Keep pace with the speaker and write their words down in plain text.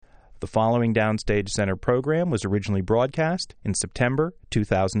The following Downstage Center program was originally broadcast in September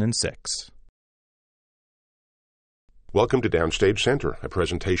 2006. Welcome to Downstage Center, a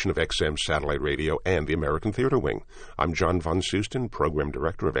presentation of XM Satellite Radio and the American Theater Wing. I'm John Von Soosten, Program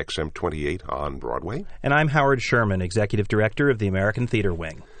Director of XM 28 on Broadway. And I'm Howard Sherman, Executive Director of the American Theater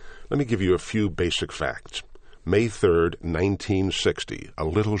Wing. Let me give you a few basic facts. May 3rd, 1960, a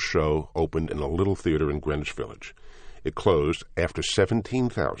little show opened in a little theater in Greenwich Village. It closed after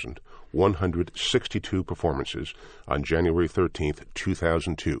 17,162 performances on January 13th,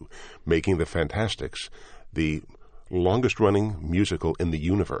 2002, making The Fantasticks the longest-running musical in the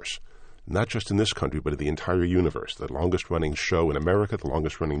universe. Not just in this country, but in the entire universe. The longest-running show in America, the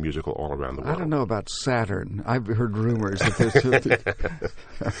longest-running musical all around the world. I don't know about Saturn. I've heard rumors that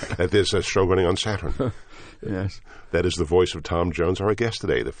that there's a show running on Saturn. Yes. That is the voice of Tom Jones, our guest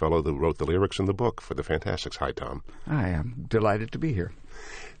today, the fellow that wrote the lyrics in the book for The Fantasticks. Hi, Tom. I am delighted to be here.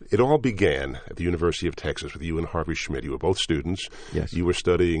 It all began at the University of Texas with you and Harvey Schmidt. You were both students. Yes. You were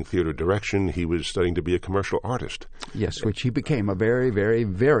studying theater direction. He was studying to be a commercial artist. Yes, which he became a very, very,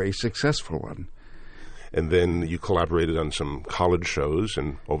 very successful one. And then you collaborated on some college shows,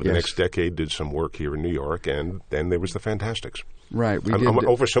 and over the next decade did some work here in New York, and then there was The Fantasticks. Right. I'm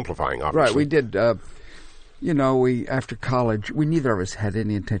oversimplifying, obviously. Right, we did. After college, we neither of us had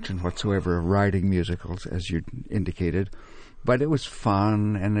any intention whatsoever of writing musicals, as you indicated. But it was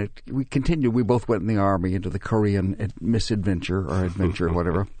fun, and we continued. We both went in the Army into the Korean misadventure or adventure or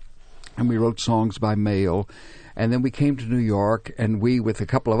whatever, and we wrote songs by mail. And then we came to New York, and we, with a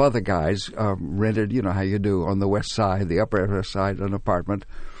couple of other guys, rented, you know how you do, on the West Side, the Upper West Side, an apartment.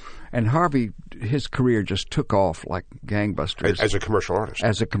 And Harvey, his career just took off like gangbusters. As a commercial artist.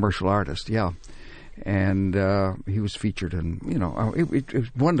 As a commercial artist, yeah. And he was featured in, it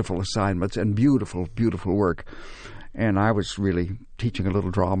was wonderful assignments and beautiful, beautiful work. And I was really teaching a little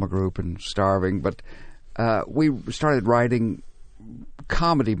drama group and starving. But we started writing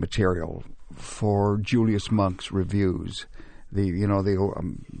comedy material for Julius Monk's reviews. Maybe you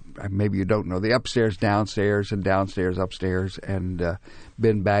don't know, the Upstairs, Downstairs, and Downstairs, Upstairs, and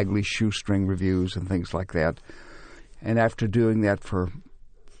Ben Bagley's Shoestring reviews and things like that. And after doing that for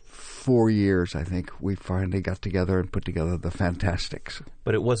 4 years, I think, we finally got together and put together The Fantasticks.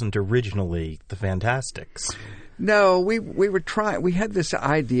 But it wasn't originally The Fantasticks. No, we were trying. We had this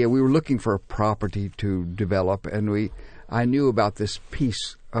idea. We were looking for a property to develop, and I knew about this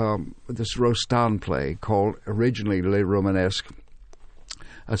piece, this Rostand play called originally Les Romanesques,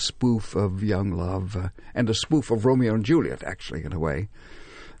 a spoof of Young Love, and a spoof of Romeo and Juliet, actually, in a way.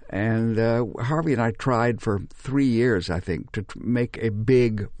 And Harvey and I tried for 3 years, I think, to make a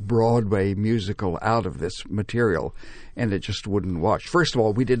big Broadway musical out of this material, and it just wouldn't wash. First of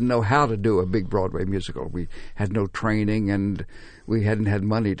all, we didn't know how to do a big Broadway musical. We had no training, and we hadn't had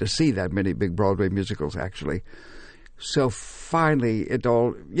money to see that many big Broadway musicals, actually. So finally, it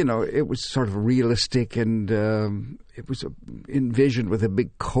was sort of realistic, and it was envisioned with a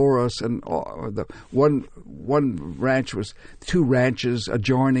big chorus, and the one ranch was 2 ranches,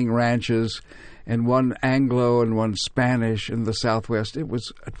 adjoining ranches, and one Anglo and one Spanish in the Southwest. It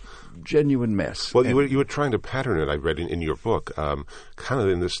was a genuine mess. Well, you were trying to pattern it, I read in your book, kind of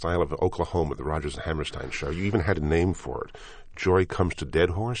in the style of Oklahoma, the Rodgers and Hammerstein show. You even had a name for it. Joy Comes to Dead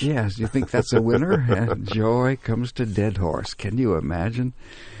Horse? Yes, you think that's a winner? Joy Comes to Dead Horse. Can you imagine?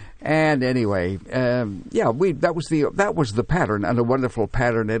 And anyway, that was the pattern, and a wonderful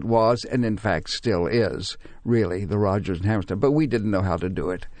pattern it was, and in fact still is, really, the Rodgers and Hammerstein. But we didn't know how to do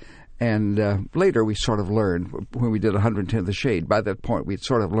it. And later we sort of learned, when we did 110 The Shade, by that point we'd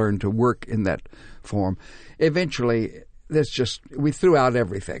sort of learned to work in that form. Eventually, we threw out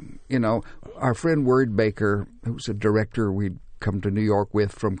everything. Our friend Word Baker, who was a director we'd come to New York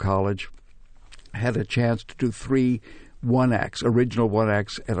with from college, had a chance to do 3 one-acts, original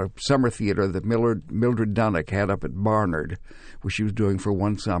one-acts at a summer theater that Mildred Dunnock had up at Barnard, which she was doing for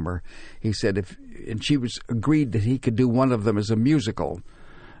one summer. He said and she agreed that he could do one of them as a musical.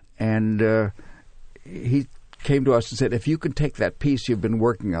 And he came to us and said, if you can take that piece you've been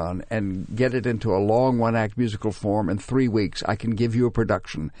working on and get it into a long one-act musical form in 3 weeks, I can give you a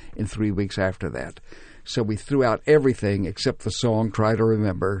production in 3 weeks after that. So we threw out everything except the song Try to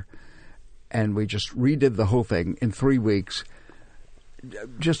Remember, and we just redid the whole thing in 3 weeks,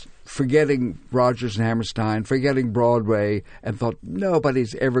 just forgetting Rodgers and Hammerstein, forgetting Broadway, and thought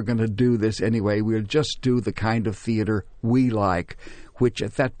nobody's ever going to do this anyway. We'll just do the kind of theater we like, which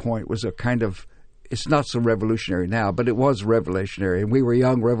at that point was a kind of, it's not so revolutionary now, but it was revolutionary, and we were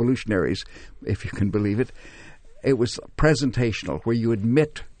young revolutionaries, if you can believe it. It was presentational, where you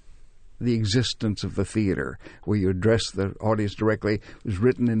admit the existence of the theater, where you address the audience directly. It was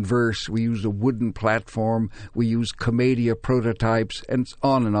written in verse. We used a wooden platform. We used commedia prototypes, and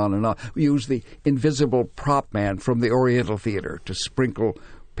on and on and on. We used the invisible prop man from the Oriental Theater to sprinkle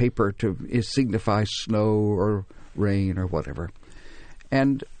paper to signify snow or rain or whatever.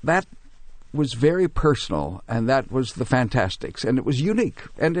 And that was very personal, and that was the Fantastics, and it was unique.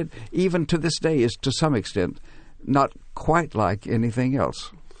 And it, even to this day, is to some extent not quite like anything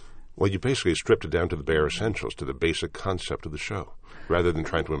else. Well, you basically stripped it down to the bare essentials, to the basic concept of the show, rather than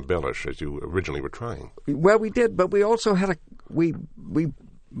trying to embellish as you originally were trying. Well, we did, but we also had we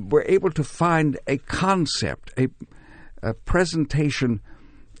were able to find a concept, a presentation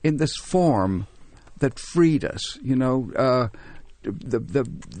in this form that freed us. You know,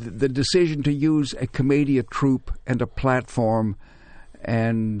 the decision to use a commedia troupe and a platform,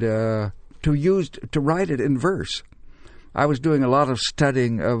 and to write it in verse. I was doing a lot of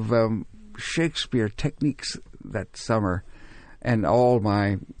studying of Shakespeare techniques that summer, and all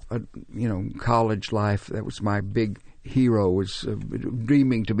my college life. That was my big hero. Was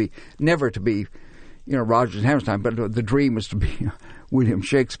dreaming to be never to be, Rodgers and Hammerstein, but the dream was to be William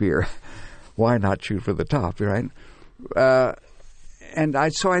Shakespeare. Why not shoot for the top, right? And I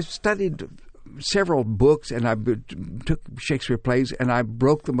studied several books, and I took Shakespeare plays and I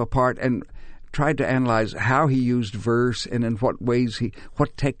broke them apart and tried to analyze how he used verse and in what ways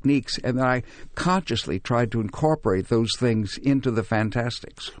what techniques, and then I consciously tried to incorporate those things into the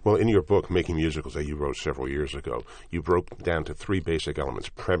Fantastics. Well, in your book, Making Musicals, that you wrote several years ago, you broke down to three basic elements: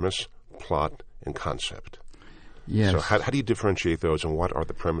 premise, plot, and concept. Yes. So how do you differentiate those, and what are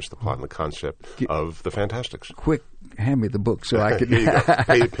the premise, the plot, and the concept of the Fantastics? Quick, hand me the book so I can... Here you go.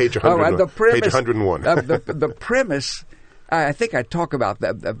 Page 100, right, the premise, page 101. The premise... I think I talk about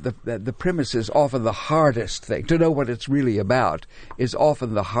the premise is often the hardest thing. To know what it's really about is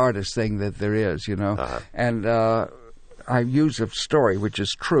often the hardest thing that there is, Uh-huh. And I use a story, which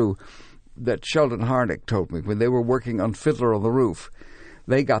is true, that Sheldon Harnick told me. When they were working on Fiddler on the Roof,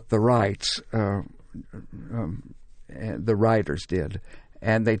 they got the rights, the writers did,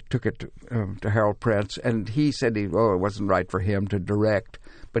 and they took it to Harold Prince, and he said it wasn't right for him to direct,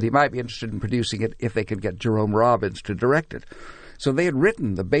 but he might be interested in producing it if they could get Jerome Robbins to direct it. So they had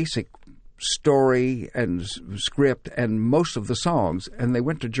written the basic story and script and most of the songs, and they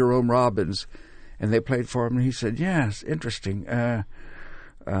went to Jerome Robbins, and they played for him, and he said, "Yes, interesting. But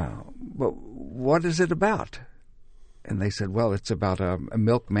what is it about?" And they said, "Well, it's about a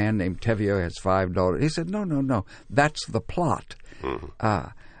milkman named Tevye has 5 daughters." He said, No, that's the plot. Mm-hmm.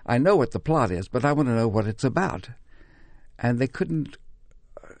 I know what the plot is, but I want to know what it's about." And they couldn't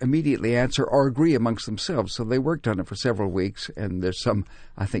immediately answer or agree amongst themselves, so they worked on it for several weeks, and there's some,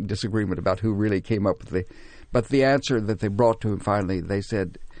 I think, disagreement about who really came up with but the answer that they brought to him finally, they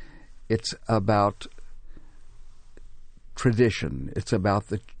said, it's about tradition. It's about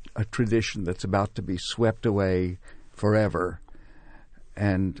a tradition that's about to be swept away forever.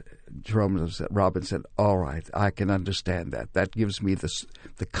 And Jerome Robbins said, "All right, I can understand that. That gives me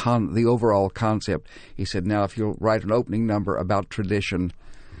the overall concept." He said, "Now, if you'll write an opening number about tradition,"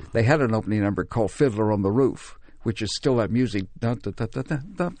 they had an opening number called "Fiddler on the Roof," which is still that music. Fiddler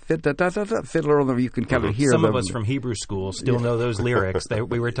on the Roof. You can kind of hear Some them. of us from Hebrew school still know those lyrics.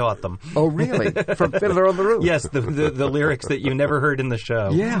 We were taught them. Oh, really? From Fiddler on the Roof? Yes, the lyrics that you never heard in the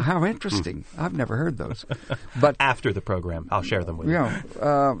show. Yeah, how interesting. I've never heard those. But after the program, I'll share them with you.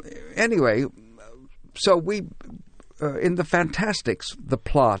 Anyway, so we, in the Fantastics, the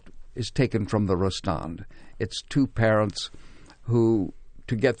plot is taken from the Rostand. It's two parents who,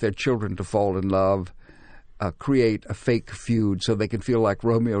 to get their children to fall in love, create a fake feud so they can feel like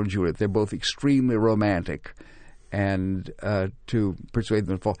Romeo and Juliet. They're both extremely romantic, and to persuade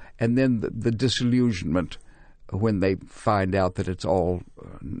them to fall. And then the disillusionment when they find out that it's all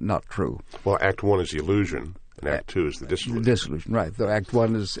not true. Well, Act 1 is the illusion, and Act 2 is the disillusion. The disillusion, right. The Act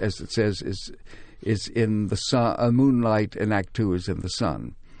 1 is, as it says, is in the sun, moonlight, and Act 2 is in the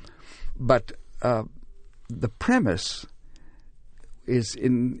sun. But the premise is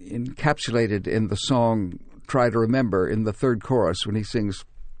encapsulated in the song "Try to Remember" in the third chorus when he sings,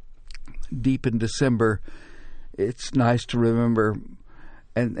 "Deep in December, it's nice to remember,"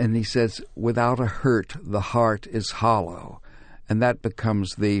 and he says, "Without a hurt, the heart is hollow," and that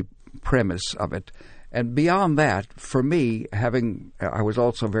becomes the premise of it. And beyond that, for me, I was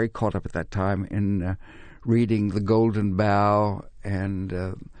also very caught up at that time in reading The Golden Bough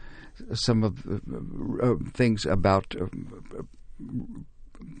and some of things about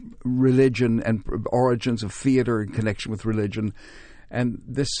religion and origins of theater in connection with religion, and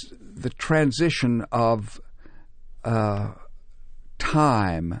the transition of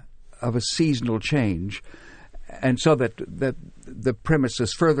time of a seasonal change, and so that the premise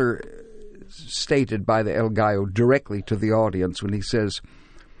is further stated by the El Gallo directly to the audience when he says,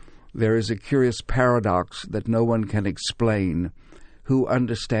 "There is a curious paradox that no one can explain. Who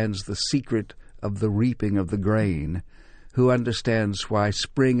understands the secret of the reaping of the grain? Who understands why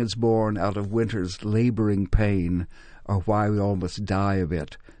spring is born out of winter's laboring pain, or why we all must die of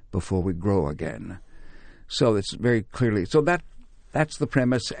it before we grow again?" So it's very clearly, so that's the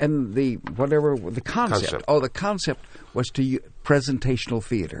premise, and the concept. Oh, the concept was to presentational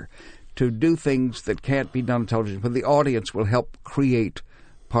theater, to do things that can't be done on television, but the audience will help create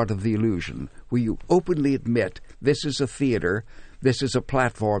part of the illusion, where you openly admit this is a theater, this is a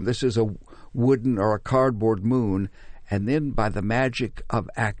platform, this is a wooden or a cardboard moon, and then by the magic of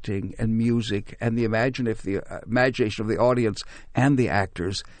acting and music and the imagination of the audience and the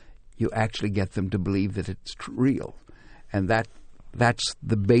actors, you actually get them to believe that it's real. And that's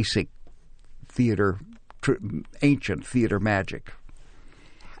the basic theater, ancient theater magic.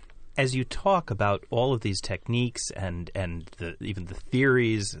 As you talk about all of these techniques and even the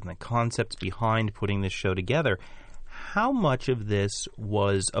theories and the concepts behind putting this show together, how much of this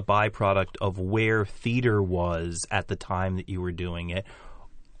was a byproduct of where theater was at the time that you were doing it?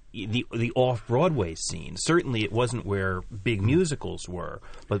 The off-Broadway scene. Certainly it wasn't where big musicals were,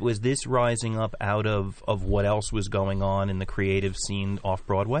 but was this rising up out of what else was going on in the creative scene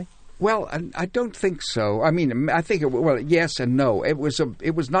off-Broadway? Well, I don't think so. I mean, I think yes and no. It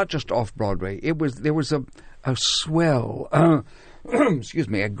was not just off-Broadway. There was a swell, excuse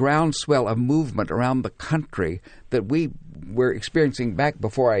me, a groundswell of movement around the country that we were experiencing back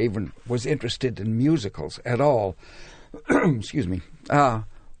before I even was interested in musicals at all. Excuse me.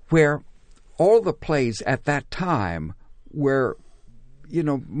 Where all the plays at that time were,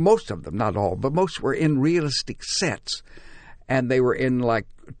 most of them, not all, but most were in realistic sets. And they were in like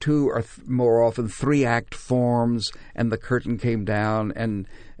 2 or more often 3-act forms, and the curtain came down, and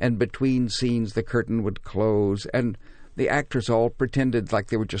between scenes the curtain would close, and the actors all pretended like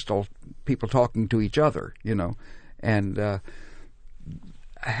they were just all people talking to each other, And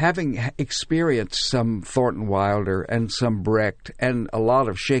having experienced some Thornton Wilder and some Brecht and a lot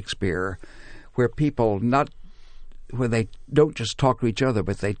of Shakespeare, where they don't just talk to each other,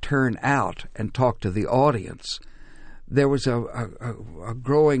 but they turn out and talk to the audience, there was a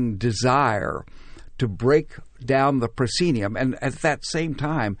growing desire to break down the proscenium. And at that same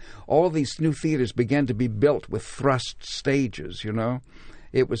time, all these new theaters began to be built with thrust stages,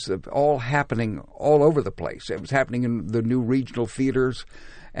 It was all happening all over the place. It was happening in the new regional theaters,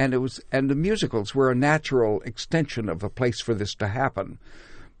 and the musicals were a natural extension of a place for this to happen,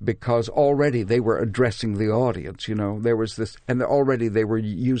 because already they were addressing the audience. There was this, and already they were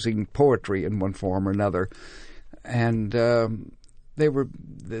using poetry in one form or another, and they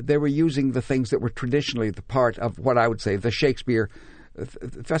were using the things that were traditionally the part of what I would say the Shakespeare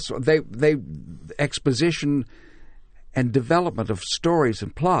festival. They exposition and development of stories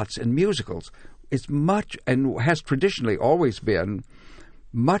and plots and musicals is much, and has traditionally always been,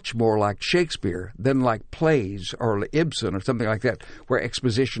 much more like Shakespeare than like plays or Ibsen or something like that, where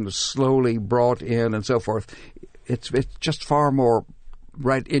exposition is slowly brought in and so forth. It's just far more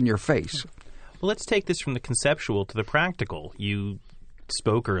right in your face. Well, let's take this from the conceptual to the practical. You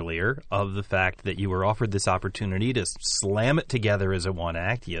spoke earlier of the fact that you were offered this opportunity to slam it together as a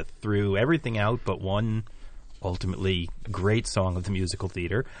one-act. You threw everything out but one ultimately great song of the musical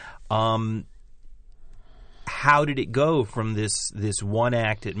theater. How did it go from this one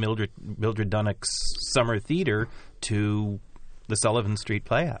act at Mildred Dunnock's Summer Theater to the Sullivan Street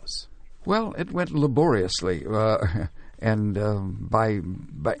Playhouse? Well, it went laboriously and by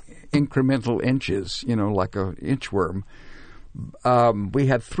incremental inches, like an inchworm. We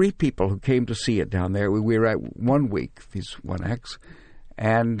had 3 people who came to see it down there. We were at 1 week, these one acts,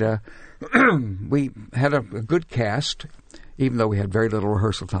 and we had a good cast, even though we had very little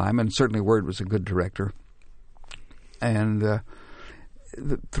rehearsal time, and certainly Word was a good director. And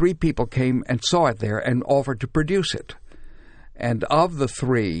the 3 people came and saw it there and offered to produce it. And of the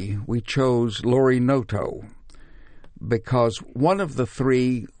 3, we chose Laurie Noto, because one of the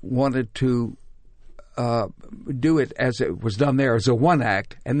 3 wanted to do it as it was done there as a one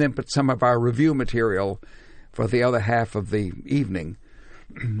act, and then put some of our review material for the other half of the evening.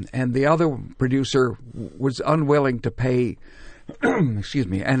 And the other producer was unwilling to pay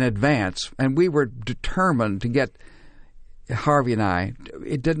an advance, and we were determined to get Harvey and I.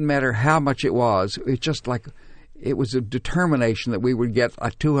 It didn't matter how much it was. It's just like it was a determination that we would get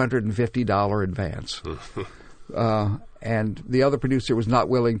a $250 advance. And the other producer was not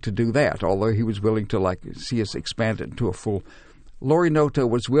willing to do that, although he was willing to see us expand it into a full Laurie Noto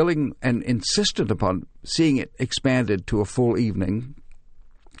was willing and insistent upon seeing it expanded to a full evening.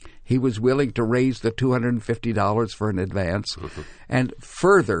 He was willing to raise the $250 for an advance. Mm-hmm. And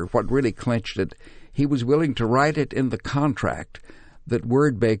further, what really clinched it, he was willing to write it in the contract that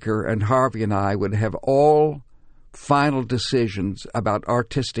Wordbaker and Harvey and I would have all final decisions about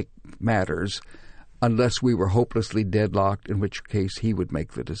artistic matters unless we were hopelessly deadlocked, in which case he would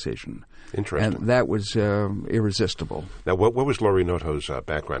make the decision. Interesting. And that was irresistible. Now, what was Laurie Noto's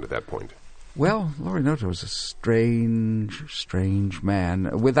background at that point? Well, Laurie Noto was a strange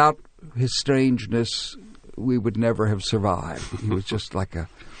man. Without his strangeness, we would never have survived. He was just like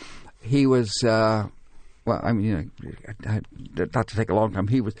he was, not to take a long time,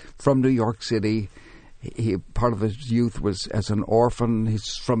 he was from New York City. Part of his youth was as an orphan.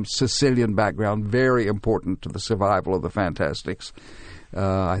 He's from Sicilian background, very important to the survival of the Fantastics,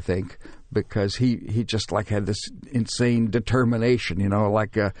 I think, because he just had this insane determination,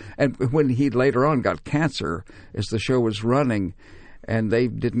 and when he later on got cancer as the show was running, and they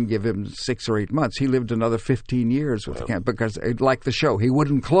didn't give him 6 or 8 months. He lived another 15 years with the cancer because, like the show, he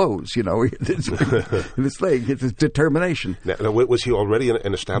wouldn't close. This thing, his determination. Now, was he already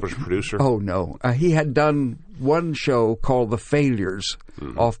an established producer? Oh no, he had done one show called The Failures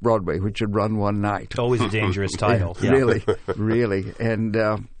off Broadway, which had run one night. Always a dangerous title. Yeah. Really, and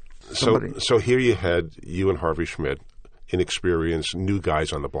so here you and Harvey Schmidt, inexperienced new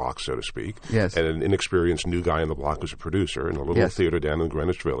guys on the block, so to speak. Yes. And an inexperienced new guy on the block was a producer in a little theater down in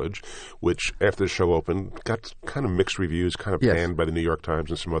Greenwich Village, which after the show opened got kind of mixed reviews, kind of panned by the New York Times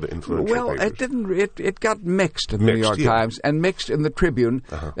and some other influential papers. It didn't. It got mixed in the New York Times and mixed in the Tribune.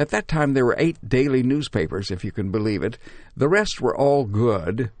 Uh-huh. At that time, there were 8 daily newspapers, if you can believe it. The rest were all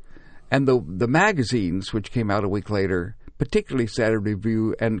good, and the magazines, which came out a week later, particularly Saturday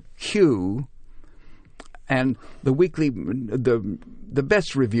Review and Q. And the weekly, the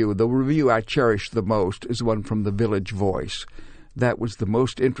best review, the review I cherish the most, is one from the Village Voice. That was the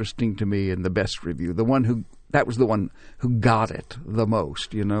most interesting to me and the best review. That was the one who got it the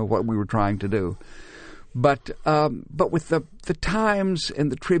most. What we were trying to do. But with the Times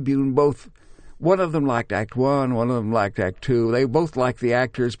and the Tribune, both, one of them liked Act 1, one of them liked Act 2. They both liked the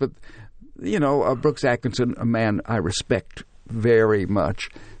actors, but Brooks Atkinson, a man I respect very much,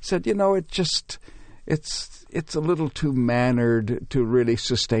 said, It's a little too mannered to really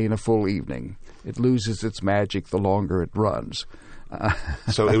sustain a full evening. It loses its magic the longer it runs.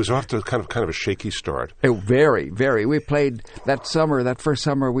 So it was off to kind of a shaky start. Very, very. We played that first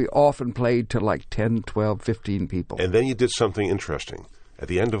summer, we often played to 10, 12, 15 people. And then you did something interesting. At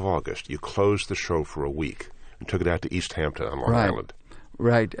the end of August, you closed the show for a week and took it out to East Hampton on Long Island.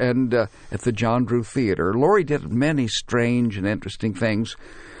 Right, and at the John Drew Theater. Laurie did many strange and interesting things,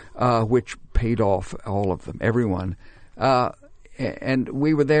 which paid off, all of them, everyone. And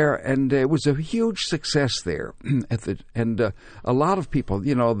we were there, and it was a huge success there. A lot of people,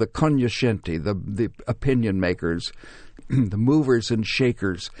 the cognoscenti, the opinion makers, the movers and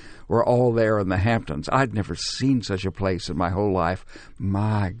shakers were all there in the Hamptons. I'd never seen such a place in my whole life.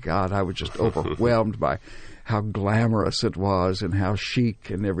 My God, I was just overwhelmed by how glamorous it was and how chic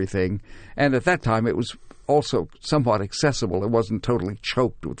and everything. And at that time, it was also somewhat accessible. It wasn't totally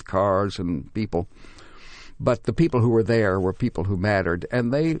choked with cars and people. But the people who were there were people who mattered,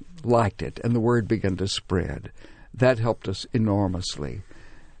 and they liked it, and the word began to spread. That helped us enormously.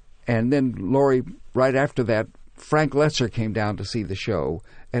 And then Laurie, right after that, Frank Lesser came down to see the show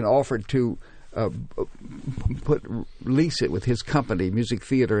and offered to lease it with his company, Music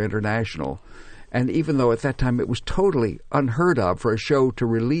Theater International. And even though at that time it was totally unheard of for a show to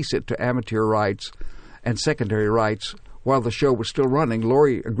release it to amateur rights and secondary rights while the show was still running,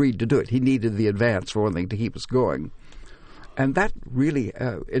 Laurie agreed to do it. He needed the advance, for one thing, to keep us going. And that really,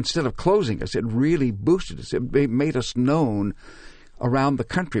 instead of closing us, it really boosted us. It made us known around the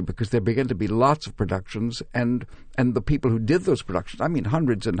country because there began to be lots of productions, and the people who did those productions, I mean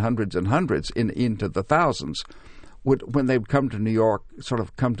hundreds and hundreds and hundreds into the thousands, would, when they'd come to New York, sort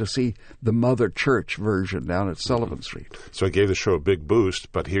of come to see the Mother Church version down at Sullivan Street. So it gave the show a big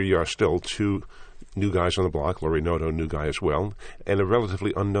boost, but here you are still, 2 new guys on the block, Laurie Noto, new guy as well, and a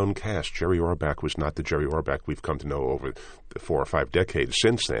relatively unknown cast. Jerry Orbach was not the Jerry Orbach we've come to know over the 4 or 5 decades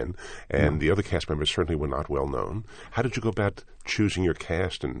since then, and the other cast members certainly were not well known. How did you go about choosing your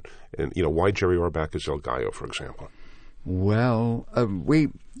cast, and why Jerry Orbach as El Gallo, for example? Well,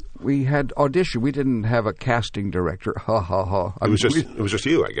 we had audition. We didn't have a casting director. Ha ha ha. It was just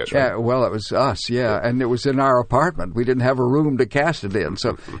you, I guess. Right? Yeah. Well, it was us. Yeah, and it was in our apartment. We didn't have a room to cast it in.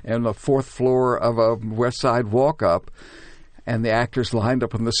 So, on the 4th floor of a West Side walk-up, and the actors lined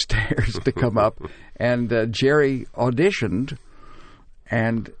up on the stairs to come up, and Jerry auditioned.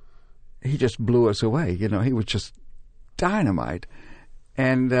 and he just blew us away. You know, he was just dynamite.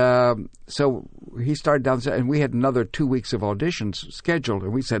 And so he started down, and we had another 2 weeks of auditions scheduled,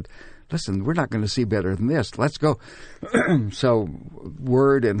 and we said, listen, we're not going to see better than this. Let's go. So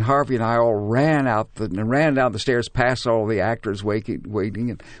Word and Harvey and I all ran down the stairs past all the actors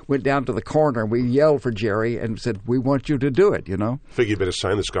waiting, and went down to the corner, and we yelled for Jerry and said, we want you to do it, you know. Figure you better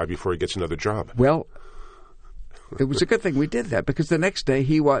sign this guy before he gets another job. Well, it was a good thing we did that, because the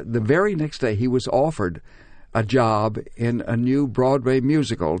very next day he was offered a job in a new Broadway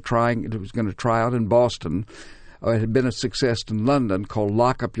musical it was going to try out in Boston. It had been a success in London, called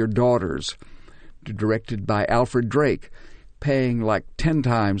Lock Up Your Daughters, directed by Alfred Drake, paying like 10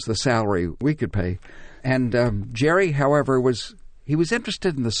 times the salary we could pay. And Jerry, however, was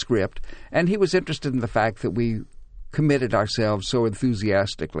interested in the script, and he was interested in the fact that we committed ourselves so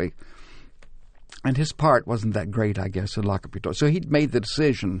enthusiastically. And his part wasn't that great, I guess, in Lock Up Your Daughters. So he'd made the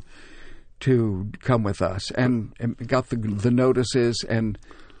decision to come with us, and got the notices, and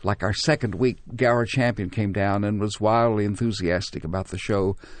like our second week, Gower Champion came down and was wildly enthusiastic about the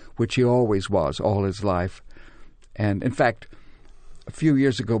show, which he always was all his life. And in fact, a few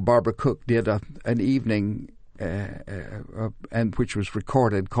years ago, Barbara Cook did an evening, and which was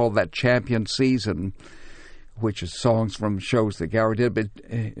recorded, called That Champion Season, which is songs from shows that Gower did. But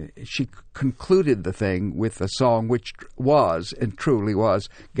she concluded the thing with a song which was, and truly was,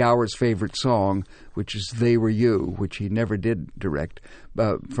 Gower's favorite song, which is They Were You, which he never did direct,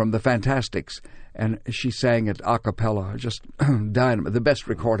 from the Fantastics. And she sang it a cappella, just dynamite, the best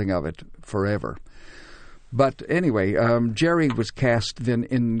recording of it forever. But anyway, Jerry was cast then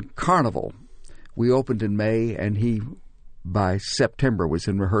in Carnival. We opened in May, and he, by September, was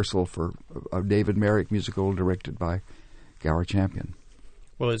in rehearsal for a David Merrick musical directed by Gower Champion.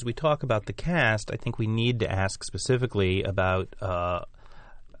 Well, as we talk about the cast, I think we need to ask specifically about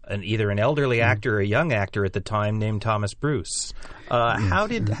either an elderly actor or a young actor at the time named Thomas Bruce. How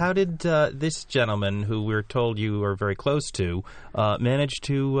did this gentleman, who we're told you were very close to, manage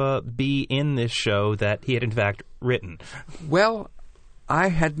to be in this show that he had in fact written? Well, I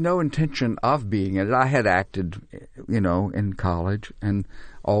had no intention of being in it. I had acted, in college, and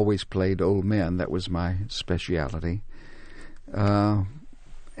always played old men. That was my specialty.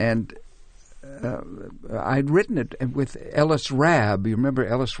 And I'd written it with Ellis Rabb. You remember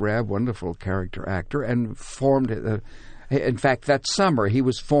Ellis Rabb, wonderful character actor, and formed it. In fact, that summer he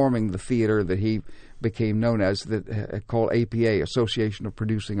was forming the theater that he became known as, called APA, Association of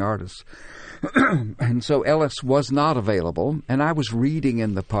Producing Artists. And so Ellis was not available, and I was reading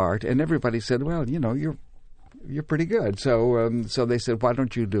in the part, and everybody said, well, you're pretty good. So they said, why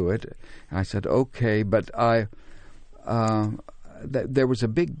don't you do it? And I said, okay, but there was a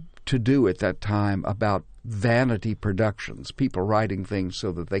big to-do at that time about vanity productions, people writing things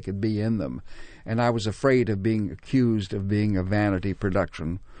so that they could be in them. And I was afraid of being accused of being a vanity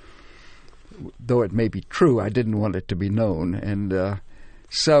production. Though it may be true, I didn't want it to be known. And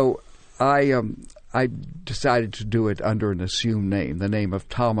so I decided to do it under an assumed name, the name of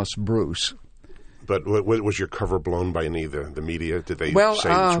Thomas Bruce. But was your cover blown by any of the media? Did they say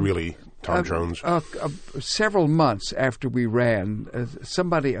it's really Tom Jones? Several months after we ran, a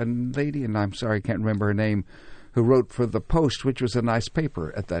lady, and I'm sorry, I can't remember her name, who wrote for The Post, which was a nice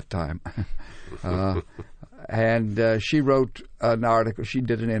paper at that time. And she wrote an article. She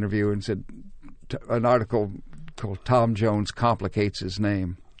did an interview and said an article called Tom Jones Complicates His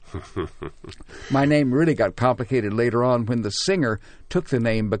Name. My name really got complicated later on when the singer took the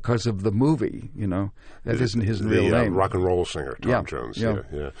name because of the movie. That isn't his real name. Rock and roll singer, Tom Jones. Yeah.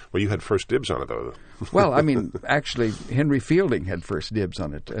 Well, you had first dibs on it, though. Well, I mean, actually, Henry Fielding had first dibs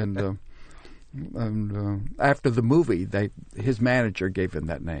on it, and after the movie, his manager gave him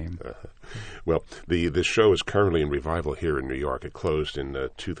that name. Well, this show is currently in revival here in New York. It closed in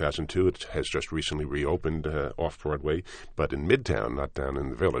 2002. It has just recently reopened off-Broadway, but in Midtown, not down in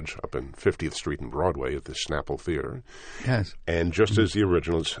the Village, up in 50th Street and Broadway at the Snapple Theater. Yes. And just as the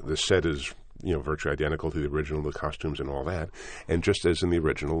originals, the set is virtually identical to the original, the costumes and all that. And just as in the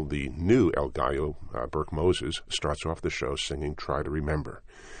original, the new El Gallo, Burke Moses, starts off the show singing Try to Remember.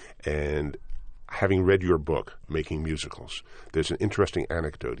 And having read your book, Making Musicals, there's an interesting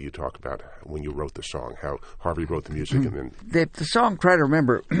anecdote you talk about when you wrote the song, how Harvey wrote the music and then... The song Try to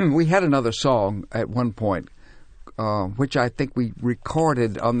Remember, we had another song at one point, which I think we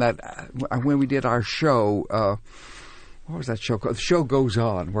recorded on that, when we did our show, what was that show called? The Show Goes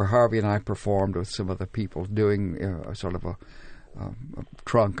On, where Harvey and I performed with some other people doing sort of a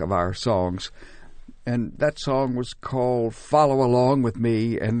trunk of our songs. And that song was called Follow Along With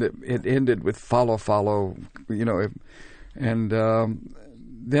Me, and it ended with follow, follow, and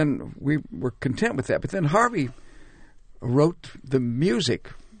then we were content with that. But then Harvey wrote the music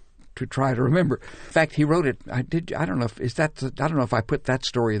to Try to Remember. In fact, he wrote it. I don't know if I put that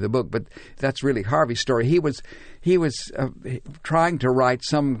story in the book, but that's really Harvey's story. He was trying to write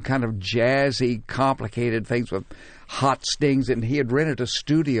some kind of jazzy, complicated things with hot stings, and he had rented a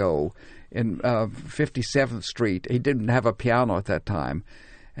studio in 57th Street. He didn't have a piano at that time,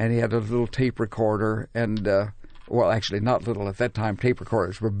 and he had a little tape recorder, and well, actually not little at that time. Tape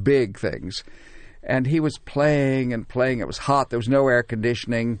recorders were big things. And he was playing and playing. It was hot. There was no air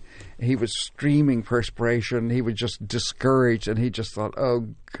conditioning. He was streaming perspiration. He was just discouraged, and he just thought, oh,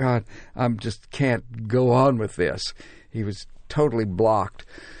 God, I just can't go on with this. He was totally blocked.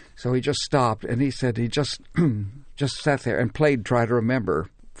 So he just stopped, and he said he just sat there and played Try to Remember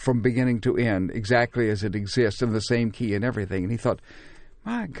from beginning to end, exactly as it exists, in the same key and everything. And he thought,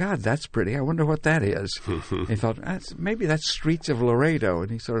 my God, that's pretty. I wonder what that is. He thought, maybe that's Streets of Laredo.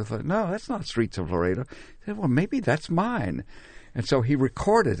 And he sort of thought, no, that's not Streets of Laredo. He said, well, maybe that's mine. And so he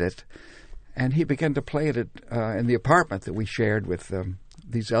recorded it, and he began to play it in the apartment that we shared with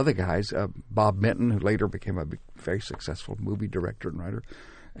these other guys, Bob Minton, who later became a very successful movie director and writer,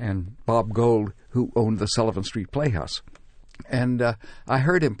 and Bob Gold, who owned the Sullivan Street Playhouse. And I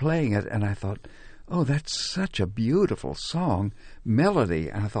heard him playing it, and I thought, oh, that's such a beautiful song melody.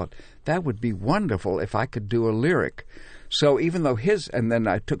 And I thought, that would be wonderful if I could do a lyric. So even though and then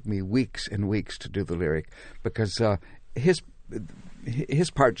it took me weeks and weeks to do the lyric, because his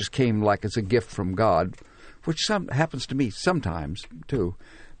part just came like as a gift from God, which happens to me sometimes too.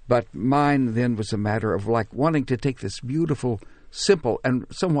 But mine then was a matter of like wanting to take this beautiful, simple, and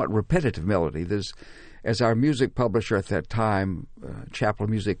somewhat repetitive melody. As our music publisher at that time, Chapel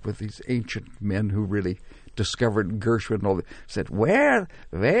Music, with these ancient men who really discovered Gershwin and all that, said,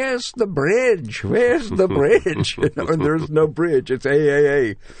 where's the bridge? Where's the bridge? And there's no bridge. It's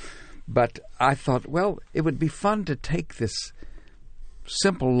AAA. But I thought, well, it would be fun to take this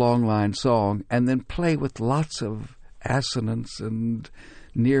simple long-line song and then play with lots of assonance and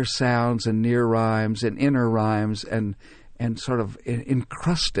near sounds and near rhymes and inner rhymes and sort of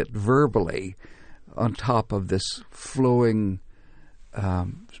encrust it verbally on top of this flowing,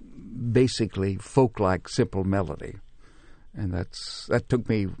 basically folk-like simple melody. And that took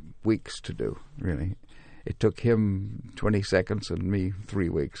me weeks to do, really. It took him 20 seconds and me 3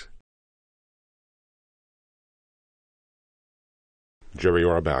 weeks. Jerry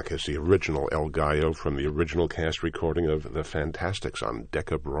Orbach is the original El Gallo from the original cast recording of The Fantastics on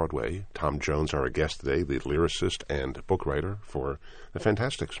Decca Broadway. Tom Jones, our guest today, the lyricist and book writer for The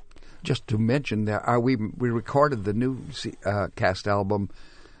Fantastics. Just to mention that we recorded the new cast album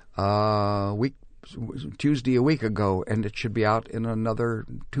Tuesday a week ago, and it should be out in another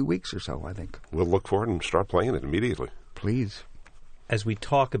 2 weeks or so, I think. We'll look for it and start playing it immediately. Please. As we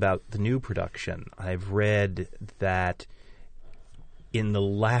talk about the new production, I've read that in the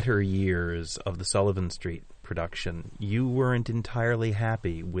latter years of the Sullivan Street production, you weren't entirely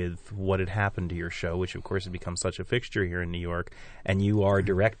happy with what had happened to your show, which of course has become such a fixture here in New York, and you are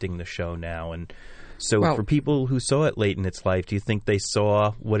directing the show now. And so for people who saw it late in its life, do you think they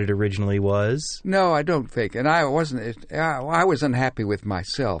saw what it originally was? No, I don't think. And I was unhappy with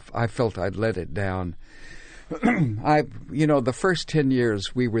myself. I felt I'd let it down. The first 10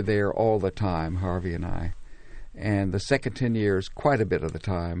 years we were there all the time, Harvey and I. And the second 10 years, quite a bit of the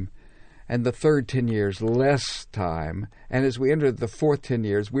time. And the third 10 years, less time. And as we entered the fourth 10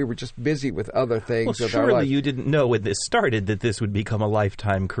 years, we were just busy with other things. Well, surely you didn't know when this started that this would become a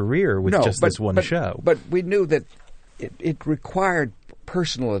lifetime career with this one show. But we knew that it required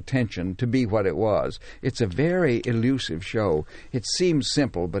personal attention to be what it was. It's a very elusive show. It seems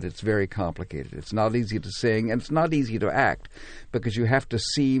simple, but it's very complicated. It's not easy to sing, and it's not easy to act, because you have to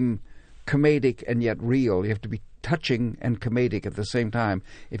seem comedic and yet real. You have to be touching and comedic at the same time.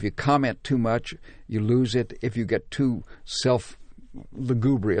 If you comment too much, you lose it. If you get too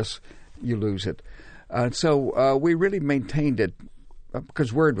self-lugubrious, you lose it. So we really maintained it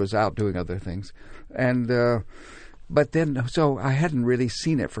because word was out doing other things. And but then, so I hadn't really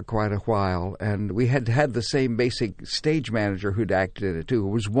seen it for quite a while, and we had the same basic stage manager who'd acted in it too, who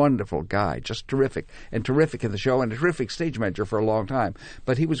was a wonderful guy, just terrific in the show, and a terrific stage manager for a long time.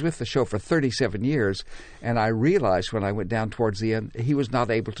 But he was with the show for 37 years, and I realized when I went down towards the end, he was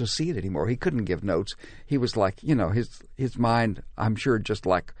not able to see it anymore. He couldn't give notes. He was like, his mind, I'm sure, just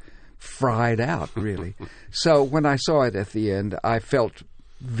like fried out, really. So when I saw it at the end, I felt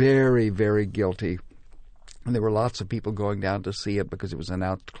very, very guilty. And there were lots of people going down to see it because it was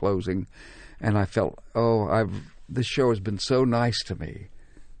announced closing. And I felt, this show has been so nice to me.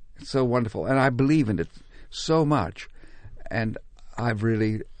 It's so wonderful. And I believe in it so much. And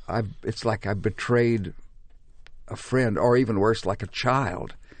it's like I betrayed a friend, or even worse, like a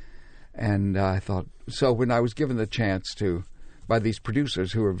child. And I thought, so when I was given the chance to, by these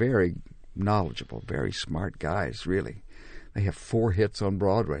producers who are very knowledgeable, very smart guys, really. They have 4 hits on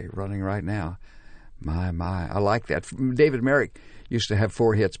Broadway running right now. My, I like that. David Merrick used to have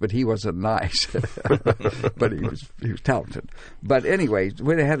 4 hits, but he wasn't nice. But he was talented. But anyway,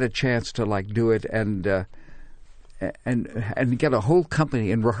 we had a chance to like do it and get a whole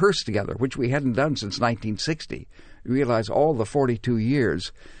company and rehearse together, which we hadn't done since 1960. We realized all the 42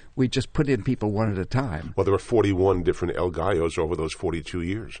 years we just put in people one at a time. Well, there were 41 different El Gallos over those 42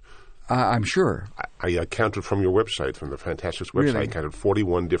 years. I'm sure. I counted from your website, from the Fantastics website. Really? I counted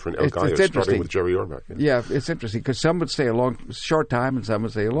 41 different El Gallos, starting with Jerry Orbach. Yeah, it's interesting because some would stay a short time and some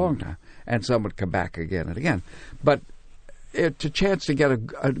would stay a long time, and some would come back again and again. But it's a chance to get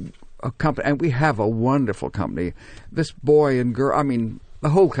a company, and we have a wonderful company. This boy and girl, I mean, the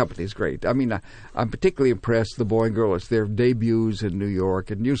whole company is great. I mean, I'm particularly impressed, the boy and girl. It's their debuts in New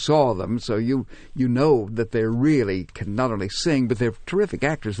York, and you saw them, so you know that they really can not only sing, but they're terrific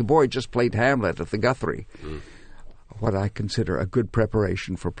actors. The boy just played Hamlet at the Guthrie, what I consider a good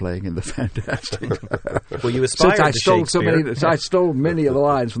preparation for playing in the Fantastics. Well, you aspired to Shakespeare. I stole many of the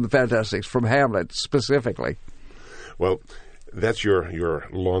lines from the Fantastics, from Hamlet specifically. Well, that's your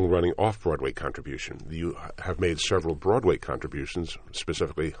long-running off-Broadway contribution. You have made several Broadway contributions,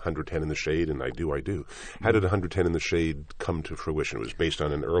 specifically 110 in the Shade and I Do, I Do. How did 110 in the Shade come to fruition? It was based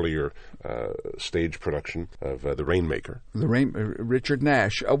on an earlier stage production of The Rainmaker. Richard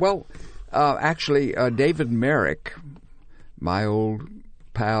Nash. Actually, David Merrick, my old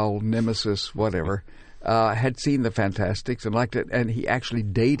pal, nemesis, whatever, had seen the Fantastics and liked it, and he actually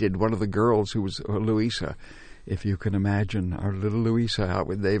dated one of the girls who was Louisa. If you can imagine our little Louisa out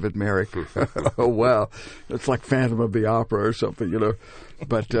with David Merrick. Oh, wow. It's like Phantom of the Opera or something, you know.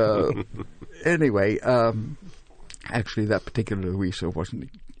 But anyway, actually that particular Louisa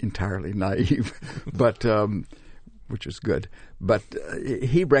wasn't entirely naive, but which is good. But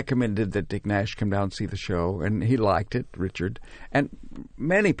he recommended that Dick Nash come down and see the show, and he liked it, Richard. And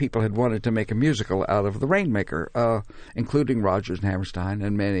many people had wanted to make a musical out of The Rainmaker, including Rodgers and Hammerstein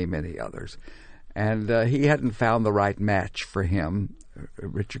and many, many others. And he hadn't found the right match for him,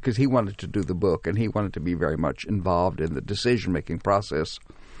 Richard, because he wanted to do the book, and he wanted to be very much involved in the decision-making process.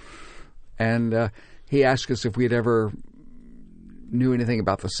 And he asked us if we'd ever knew anything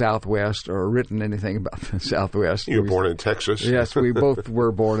about the Southwest or written anything about the Southwest. You were born in Texas. Yes, we both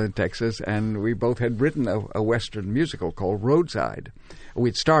were born in Texas, and we both had written a Western musical called Roadside.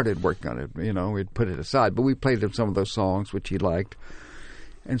 We'd started working on it, you know, we'd put it aside, but we played him some of those songs, which he liked.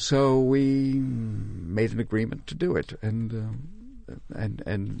 And so we made an agreement to do it, and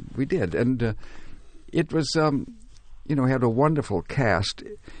we did. And it was, had a wonderful cast.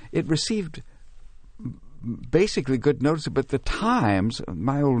 It received basically good notice, but the Times,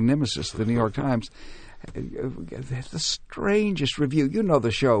 my old nemesis, the New York Times, the strangest review. You know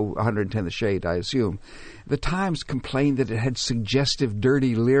the show 110 the Shade, I assume. The Times complained that it had suggestive,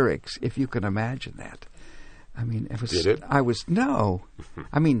 dirty lyrics, if you can imagine that. I mean, it was. Did it? No.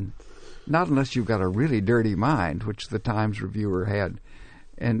 I mean, not unless you've got a really dirty mind, which the Times reviewer had.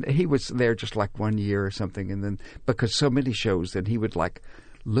 And he was there just like 1 year or something, and then because so many shows, then he would like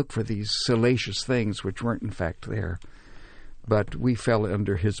look for these salacious things which weren't in fact there. But we fell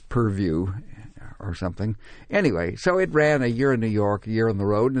under his purview or something. Anyway, so it ran a year in New York, a year on the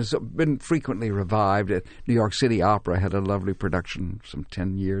road, and has been frequently revived. At New York City Opera had a lovely production some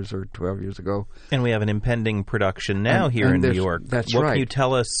 10 years or 12 years ago. And we have an impending production now here in New York. That's what right. Can you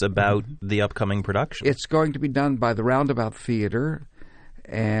tell us about the upcoming production? It's going to be done by the Roundabout Theater,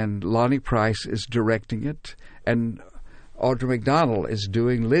 and Lonnie Price is directing it, and Audra McDonald is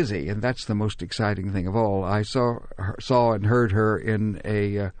doing Lizzie, and that's the most exciting thing of all. I saw and heard her in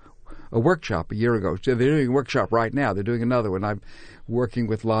a workshop a year ago. So they're doing a workshop right now. They're doing another one. I'm working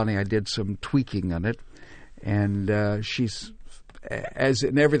with Lonnie. I did some tweaking on it, and she's, as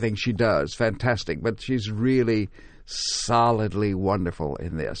in everything she does, fantastic. But she's really solidly wonderful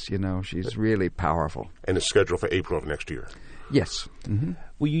in this. You know, she's really powerful. And it's scheduled for April of next year. Yes. Mm-hmm.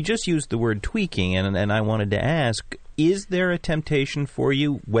 Well, you just used the word tweaking, and I wanted to ask, is there a temptation for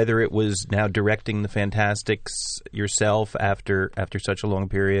you, whether it was now directing the Fantastics yourself after such a long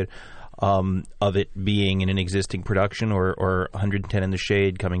period, of it being in an existing production, or 110 in the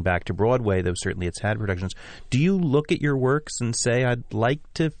Shade coming back to Broadway, though certainly it's had productions. Do you look at your works and say, I'd like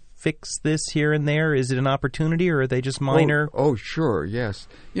to fix this here and there? Is it an opportunity, or are they just minor? Oh, sure, yes.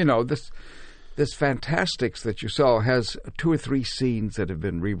 You know, this Fantastics that you saw has 2 or 3 scenes that have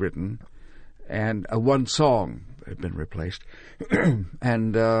been rewritten, and one song had been replaced.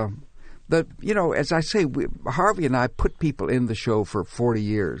 And as I say, Harvey and I put people in the show for 40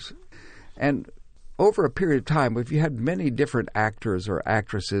 years. And over a period of time, if you had many different actors or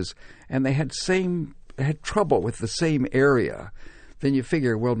actresses and they had trouble with the same area, then you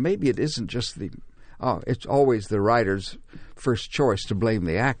figure, well, maybe it isn't just it's always the writer's first choice to blame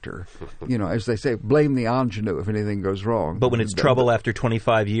the actor. As they say, blame the ingenue if anything goes wrong. But when it's trouble after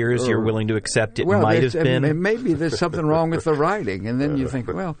 25 years, you're willing to accept it might have been. And maybe there's something wrong with the writing. And then you think,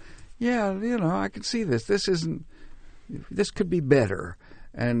 well, yeah, I can see this. This could be better.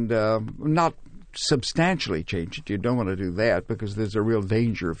 And not substantially change it. You don't want to do that because there's a real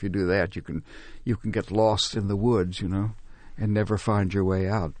danger if you do that. You can get lost in the woods, and never find your way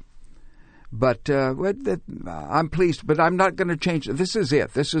out. But I'm pleased. But I'm not going to change it. This is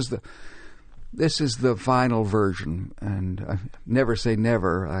it. This is the final version. And never say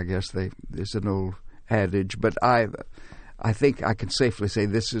never. I guess there's an old adage. But I think I can safely say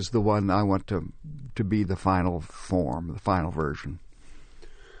this is the one I want to be the final form, the final version.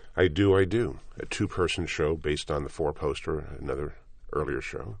 I Do, a two-person show based on the Four Poster, another earlier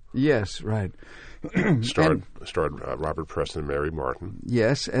show. Yes, right. starred Robert Preston and Mary Martin.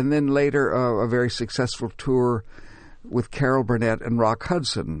 Yes, and then later a very successful tour with Carol Burnett and Rock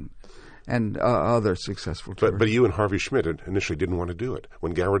Hudson and other successful tours. But you and Harvey Schmidt initially didn't want to do it.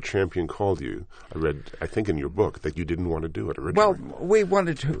 When Gower Champion called you, I think in your book, that you didn't want to do it originally. Well, we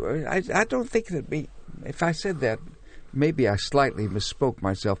wanted to. I don't think that if I said that, maybe I slightly misspoke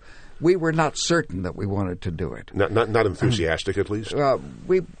myself. We were not certain that we wanted to do it. Not enthusiastic, at least?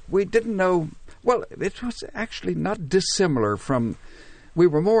 We didn't know. Well, it was actually not dissimilar from. We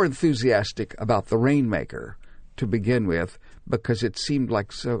were more enthusiastic about The Rainmaker to begin with because it seemed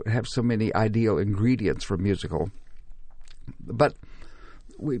like have so many ideal ingredients for musical. But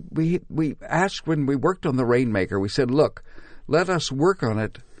we asked when we worked on The Rainmaker, we said, look, let us work on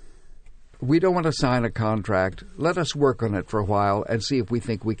it. We don't want to sign a contract. Let us work on it for a while and see if we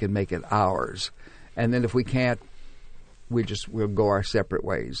think we can make it ours. And then if we can't, we'll go our separate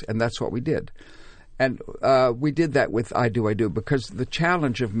ways. And that's what we did. And we did that with I Do, because the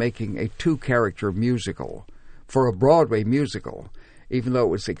challenge of making a two-character musical for a Broadway musical, even though it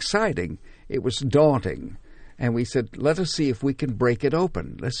was exciting, it was daunting. And we said, let us see if we can break it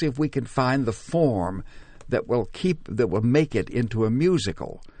open. Let's see if we can find the form that will make it into a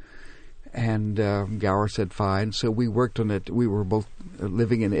musical. And Gower said, fine. So we worked on it. We were both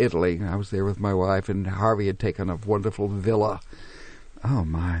living in Italy. I was there with my wife, and Harvey had taken a wonderful villa. Oh,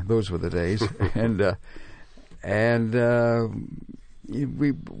 my, those were the days. and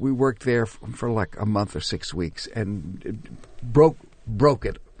we worked there for like a month or 6 weeks and it broke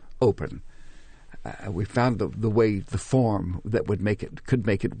it open. We found the form that could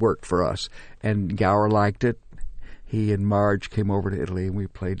make it work for us. And Gower liked it. He and Marge came over to Italy, and we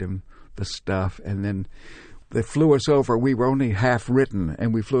played him the stuff, and then they flew us over. We were only half written,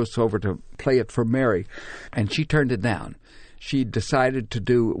 and we flew us over to play it for Mary, and she turned it down. She decided to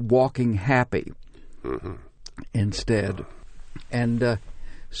do Walking Happy instead, and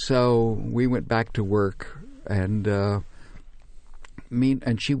so we went back to work, and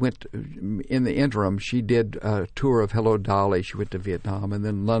she went, in the interim, she did a tour of Hello, Dolly. She went to Vietnam and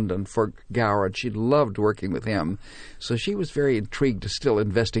then London for Gower, and she loved working with him. So she was very intrigued to still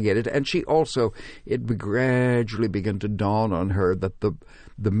investigate it. And she also, it gradually began to dawn on her that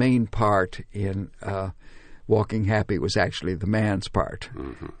the main part in Walking Happy was actually the man's part.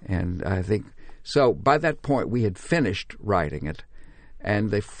 Mm-hmm. And I think, so by that point we had finished writing it.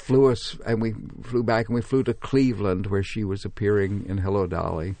 And they flew us, and we flew back, and we flew to Cleveland, where she was appearing in Hello,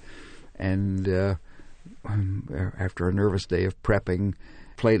 Dolly. And after a nervous day of prepping,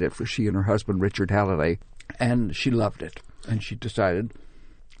 played it for she and her husband, Richard Halliday. And she loved it, and she decided.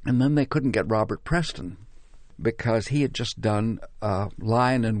 And then they couldn't get Robert Preston, because he had just done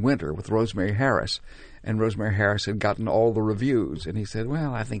Lion in Winter with Rosemary Harris. And Rosemary Harris had gotten all the reviews. And he said,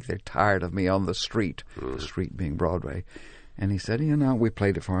 well, I think they're tired of me on the street, the street being Broadway. And he said, we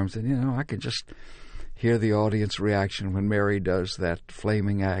played it for him. He said, I could just hear the audience reaction when Mary does that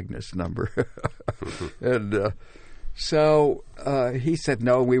Flaming Agnes number. And so he said,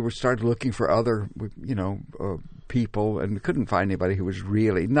 no, we started looking for other, people, and we couldn't find anybody who was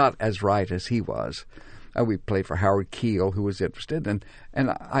really not as right as he was. We played for Howard Keel, who was interested, and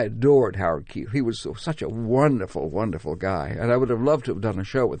I adored Howard Keel. He was such a wonderful, wonderful guy, and I would have loved to have done a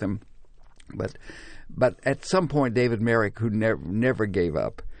show with him. But at some point, David Merrick, who never gave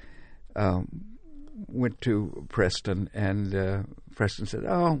up, went to Preston, and Preston said,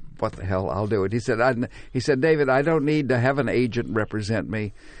 "Oh, what the hell? I'll do it." He said, "David, I don't need to have an agent represent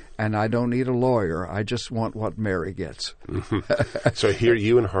me, and I don't need a lawyer. I just want what Mary gets." So here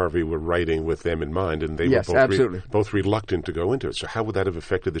you and Harvey were writing with them in mind, and they Yes, were both, absolutely. both reluctant to go into it. So how would that have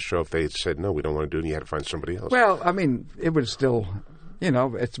affected the show if they had said, "No, we don't want to do it," and you had to find somebody else? Well, I mean, it was still,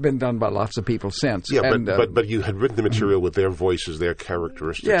 it's been done by lots of people since. Yeah, and, but you had written the material with their voices, their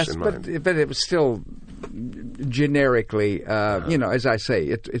characteristics in mind. Yes, but it was still generically, as I say,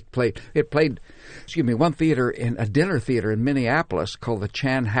 it played. One theater a dinner theater in Minneapolis called the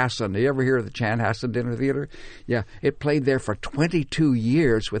Chanhassen. Do you ever hear of the Chanhassen Dinner Theater? Yeah, it played there for 22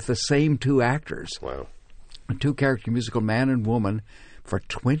 years with the same two actors. Wow. A two-character musical, man and woman, for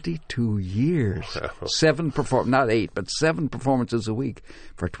 22 years. Wow. Not 8, but 7 performances a week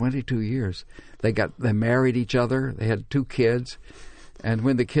for 22 years. They married each other. They had 2 kids. And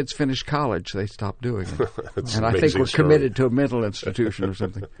when the kids finished college, they stopped doing it. And I think we're committed to a mental institution or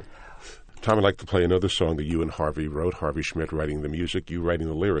something. Tom, I'd like to play another song that you and Harvey wrote. Harvey Schmidt writing the music, you writing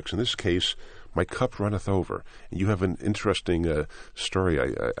the lyrics. In this case, My Cup Runneth Over. And you have an interesting story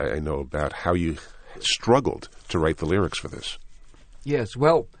I know about how you struggled to write the lyrics for this. Yes,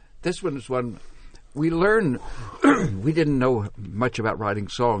 well, this one is one we learned. We didn't know much about writing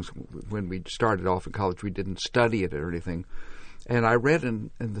songs when we started off in college. We didn't study it or anything. And I read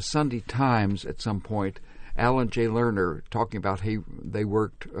in the Sunday Times at some point Alan J. Lerner talking about they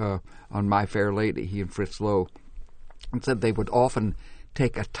worked on My Fair Lady, he and Fritz Lowe, and said they would often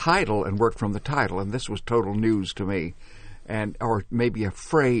take a title and work from the title, and this was total news to me, or maybe a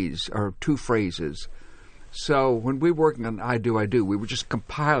phrase or 2 phrases. So when we were working on I Do, we were just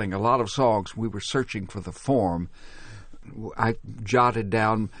compiling a lot of songs. We were searching for the form. I jotted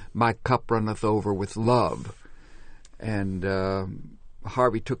down My Cup Runneth Over with Love, and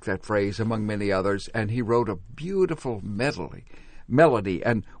Harvey took that phrase, among many others, and he wrote a beautiful melody,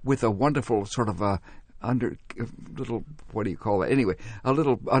 and with a wonderful sort of a little, what do you call it? Anyway, a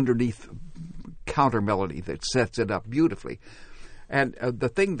little underneath counter melody that sets it up beautifully. And the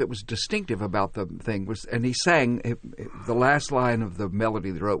thing that was distinctive about the thing was, and he sang, the last line of the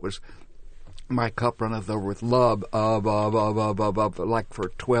melody that he wrote was, "My cup runneth over with love, like for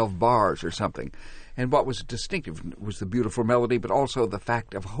 12 bars or something." And what was distinctive was the beautiful melody, but also the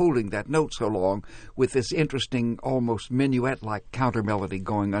fact of holding that note so long with this interesting, almost minuet-like counter melody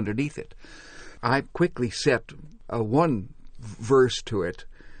going underneath it. I quickly set one verse to it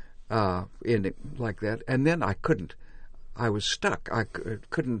in it like that, and then I couldn't. I was stuck. I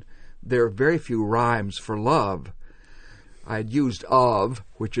couldn't. There are very few rhymes for love. I had used of,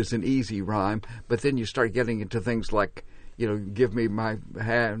 which is an easy rhyme, but then you start getting into things like, give me my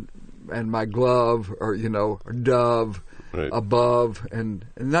hand and my glove, or or dove, right, above, and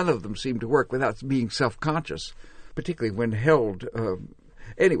none of them seemed to work without being self-conscious, particularly when held.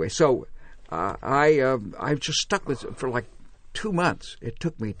 Anyway, so I just stuck with it for like 2 months. It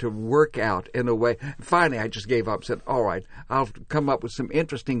took me to work out in a way. Finally, I just gave up and said, all right, I'll come up with some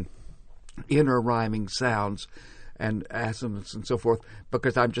interesting inner rhyming sounds and assonance and so forth,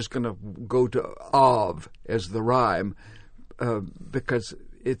 because I'm just going to go to of as the rhyme, because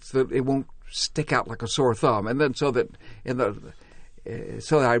it won't stick out like a sore thumb. And then so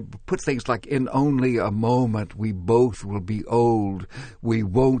I put things like, in only a moment we both will be old. We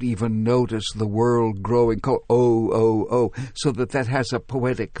won't even notice the world growing cold. Oh, oh, oh. So that has a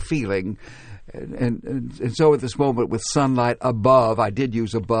poetic feeling. And so at this moment with sunlight above, I did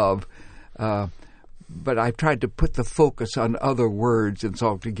use above, but I tried to put the focus on other words in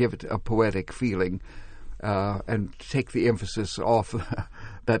song to give it a poetic feeling, and take the emphasis off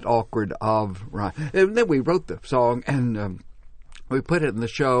that awkward of rhyme. And then we wrote the song, and we put it in the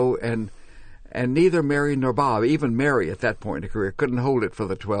show, and neither Mary nor Bob, even Mary at that point in her career, couldn't hold it for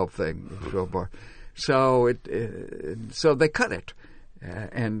the 12 bar. So so they cut it,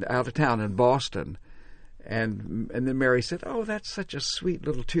 and out of town in Boston. And then Mary said, "Oh, that's such a sweet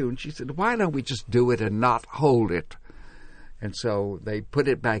little tune." She said, "Why don't we just do it and not hold it?" And so they put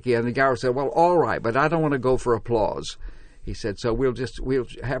it back in. And Gower said, "Well, all right, but I don't want to go for applause." He said, "So we'll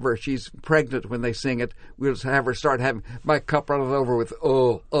have her. She's pregnant when they sing it. We'll just have her start having my cup runneth over with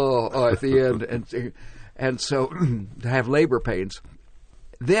oh at the end, and so to have labor pains."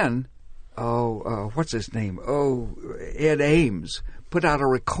 Then, what's his name? Ed Ames put out a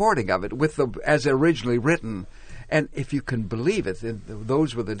recording of it as originally written, and if you can believe it,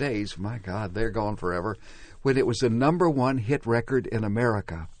 those were the days. My God, they're gone forever. When it was a #1 hit record in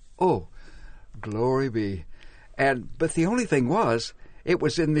America. Oh, glory be. But the only thing was, it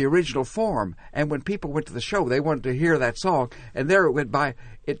was in the original form. And when people went to the show, they wanted to hear that song. And there it went by.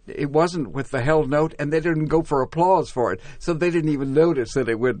 It wasn't with the held note, and they didn't go for applause for it. So they didn't even notice that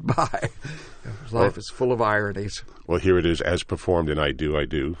it went by. Life is full of ironies. Well, here it is as performed in I Do, I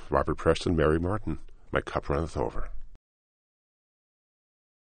Do. Robert Preston, Mary Martin, My Cup Runneth Over.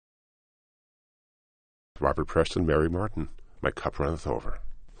 Robert Preston, Mary Martin, My Cup Runneth Over.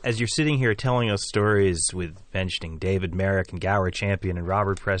 As you're sitting here telling us stories with mentioning David Merrick and Gower Champion and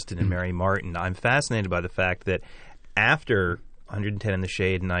Robert Preston and Mary Martin, I'm fascinated by the fact that after 110 in the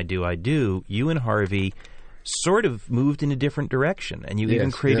Shade and I Do, you and Harvey sort of moved in a different direction, and you even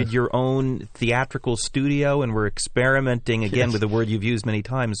created your own theatrical studio and were experimenting, again, with a word you've used many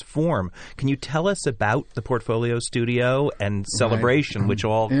times, form. Can you tell us about the Portfolio Studio and Celebration, which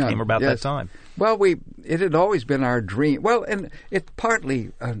all came about that time? Well, it had always been our dream. Well, and it's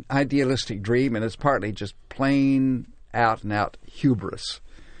partly an idealistic dream, and it's partly just plain out-and-out hubris.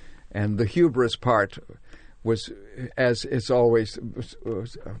 And the hubris part was, as it's always,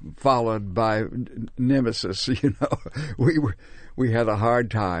 was followed by nemesis. You know, we had a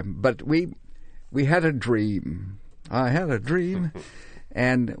hard time, but we had a dream. I had a dream,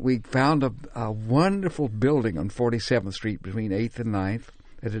 and we found a wonderful building on 47th Street between 8th and 9th.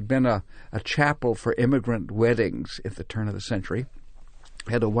 It had been a chapel for immigrant weddings at the turn of the century.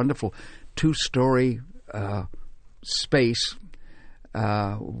 It had a wonderful 2-story space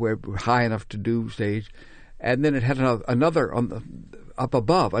where high enough to do stage. And then it had another up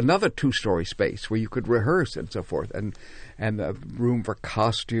above, another 2-story space where you could rehearse and so forth, and a room for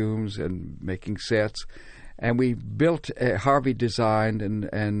costumes and making sets. And we built, Harvey designed,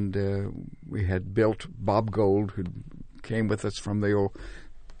 and we had built, Bob Gold, who came with us from the old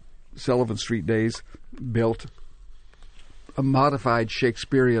Sullivan Street days, built a modified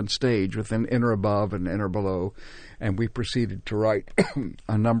Shakespearean stage with an inner above and inner below, and we proceeded to write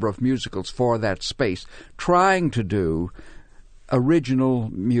a number of musicals for that space, trying to do original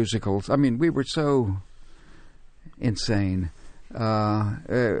musicals. I mean, we were so insane. They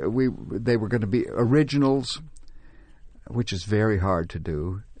were going to be originals, which is very hard to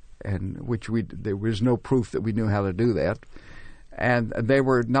do, and there was no proof that we knew how to do that. And they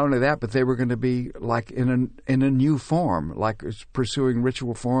were not only that, but they were going to be like in a new form, like pursuing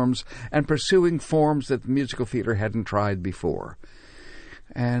ritual forms and pursuing forms that the musical theater hadn't tried before.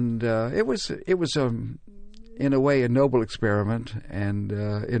 And it was in a way a noble experiment, and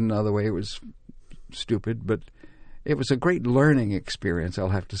in another way it was stupid, but it was a great learning experience, I'll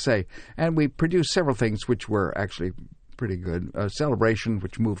have to say. And we produced several things which were actually pretty good. Celebration,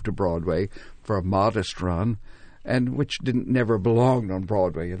 which moved to Broadway for a modest run, and which never belonged on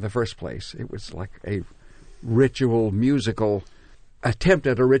Broadway in the first place. It was like a ritual musical, attempt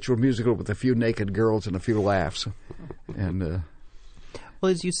at a ritual musical with a few naked girls and a few laughs. And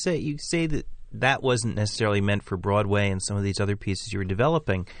well, as you say that wasn't necessarily meant for Broadway and some of these other pieces you were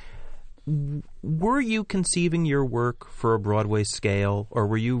developing. Were you conceiving your work for a Broadway scale, or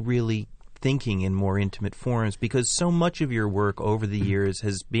were you really thinking in more intimate forms? Because so much of your work over the years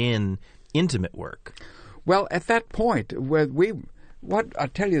has been intimate work. Well, at that point, I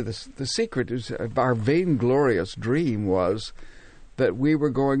tell you, the secret is our vainglorious dream was that we were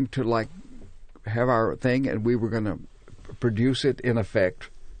going to have our thing, and we were going to produce it in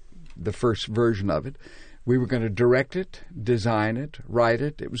effect, the first version of it. We were going to direct it, design it, write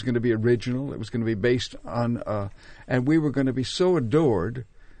it. It was going to be original. It was going to be based on, and we were going to be so adored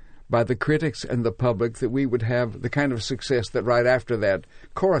by the critics and the public that we would have the kind of success that right after that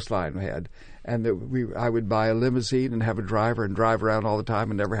Chorus Line had. And that I would buy a limousine and have a driver and drive around all the time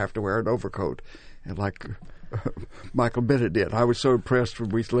and never have to wear an overcoat, and like Michael Bennett did. I was so impressed when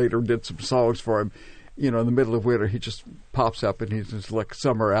we later did some songs for him. You know, in the middle of winter, he just pops up and he's just like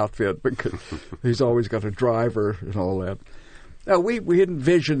summer outfit because he's always got a driver and all that. Now, we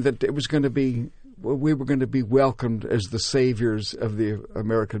envisioned that it was going to be, we were going to be welcomed as the saviors of the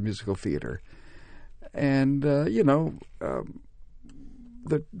American musical theater. And,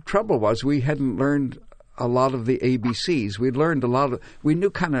 the trouble was we hadn't learned a lot of the ABCs. We'd learned we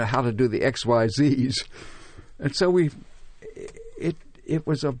knew kind of how to do the XYZs. And so it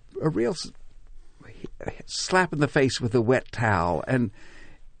was a real slap in the face with a wet towel. And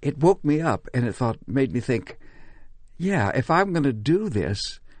it woke me up, and it made me think, yeah, if I'm going to do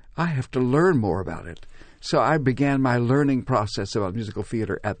this, I have to learn more about it. So I began my learning process about musical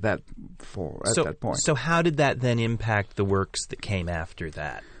theater at that point. So how did that then impact the works that came after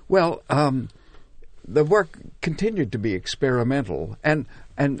that? Well, the work continued to be experimental, and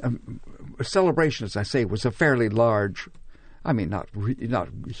Celebration, as I say, was a fairly large, I mean, not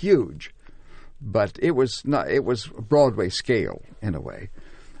huge, but it was Broadway scale in a way.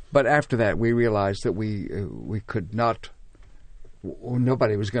 But after that, we realized that we could not.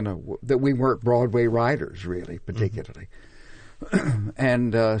 Nobody was going to. That we weren't Broadway writers, really, particularly.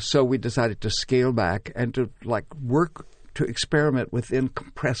 And so we decided to scale back and to work to experiment within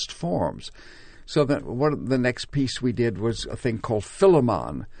compressed forms. So that the next piece we did was a thing called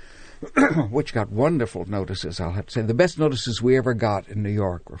Philemon, which got wonderful notices. I'll have to say the best notices we ever got in New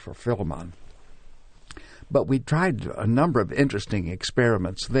York were for Philemon. But we tried a number of interesting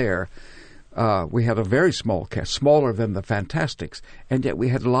experiments there. We had a very small cast, smaller than the Fantastics, and yet we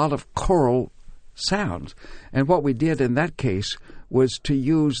had a lot of choral sounds. And what we did in that case was to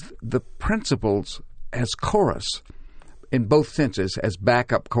use the principals as chorus, in both senses, as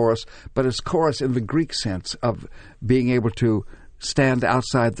backup chorus, but as chorus in the Greek sense of being able to stand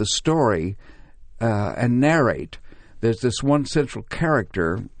outside the story and narrate. There's this one central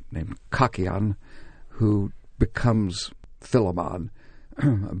character named Kakion who becomes Philemon,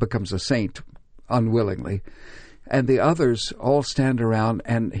 becomes a saint unwillingly, and the others all stand around,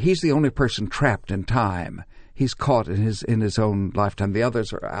 and he's the only person trapped in time. He's caught in his own lifetime. The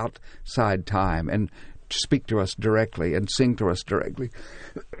others are outside time and speak to us directly and sing to us directly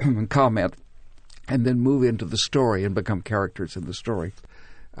and comment, and then move into the story and become characters in the story.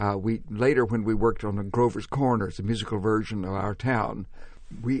 We later, when we worked on Grover's Corners, a musical version of Our Town,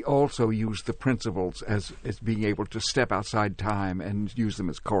 we also used the principals as being able to step outside time and use them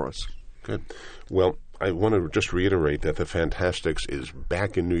as chorus. Good. Well, I want to just reiterate that the Fantastics is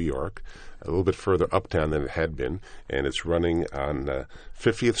back in New York, a little bit further uptown than it had been, and it's running on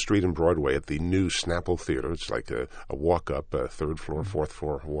 50th Street and Broadway at the new Snapple Theater. It's like a walk-up, third floor, fourth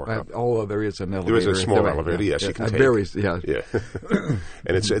floor walk-up. Although there is an elevator. There is a small elevator, yes, you can take. Yeah.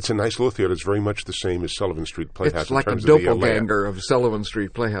 And it's a nice little theater. It's very much the same as Sullivan Street Playhouse. It's like a doppelganger of Sullivan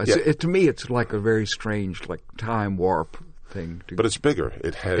Street Playhouse. Yeah. To me, it's like a very strange, time warp thing. But it's bigger.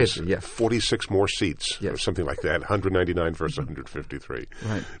 It has 46 more seats, or something like that, 199 versus 153.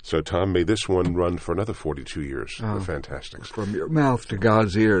 Right. So, Tom, may this one run for another 42 years, the Fantastics. From your mouth to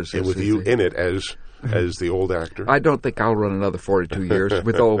God's ears. And with you in it as the old actor. I don't think I'll run another 42 years,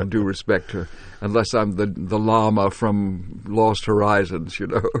 with all due respect to, unless I'm the llama from Lost Horizons,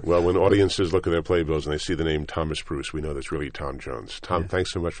 Well, when audiences look at their playbills and they see the name Thomas Bruce, we know that's really Tom Jones. Tom,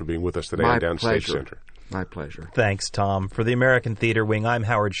 thanks so much for being with us today on Downstage Center. My pleasure. Thanks, Tom. For the American Theater Wing, I'm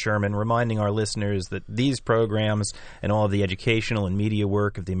Howard Sherman, reminding our listeners that these programs and all of the educational and media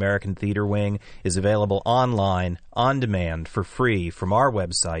work of the American Theater Wing is available online, on demand, for free from our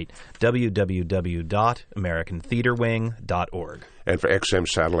website, www.americantheaterwing.org. And for XM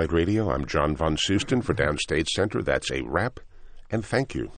Satellite Radio, I'm John Von Soosten for Downstage Center. That's a wrap, and thank you.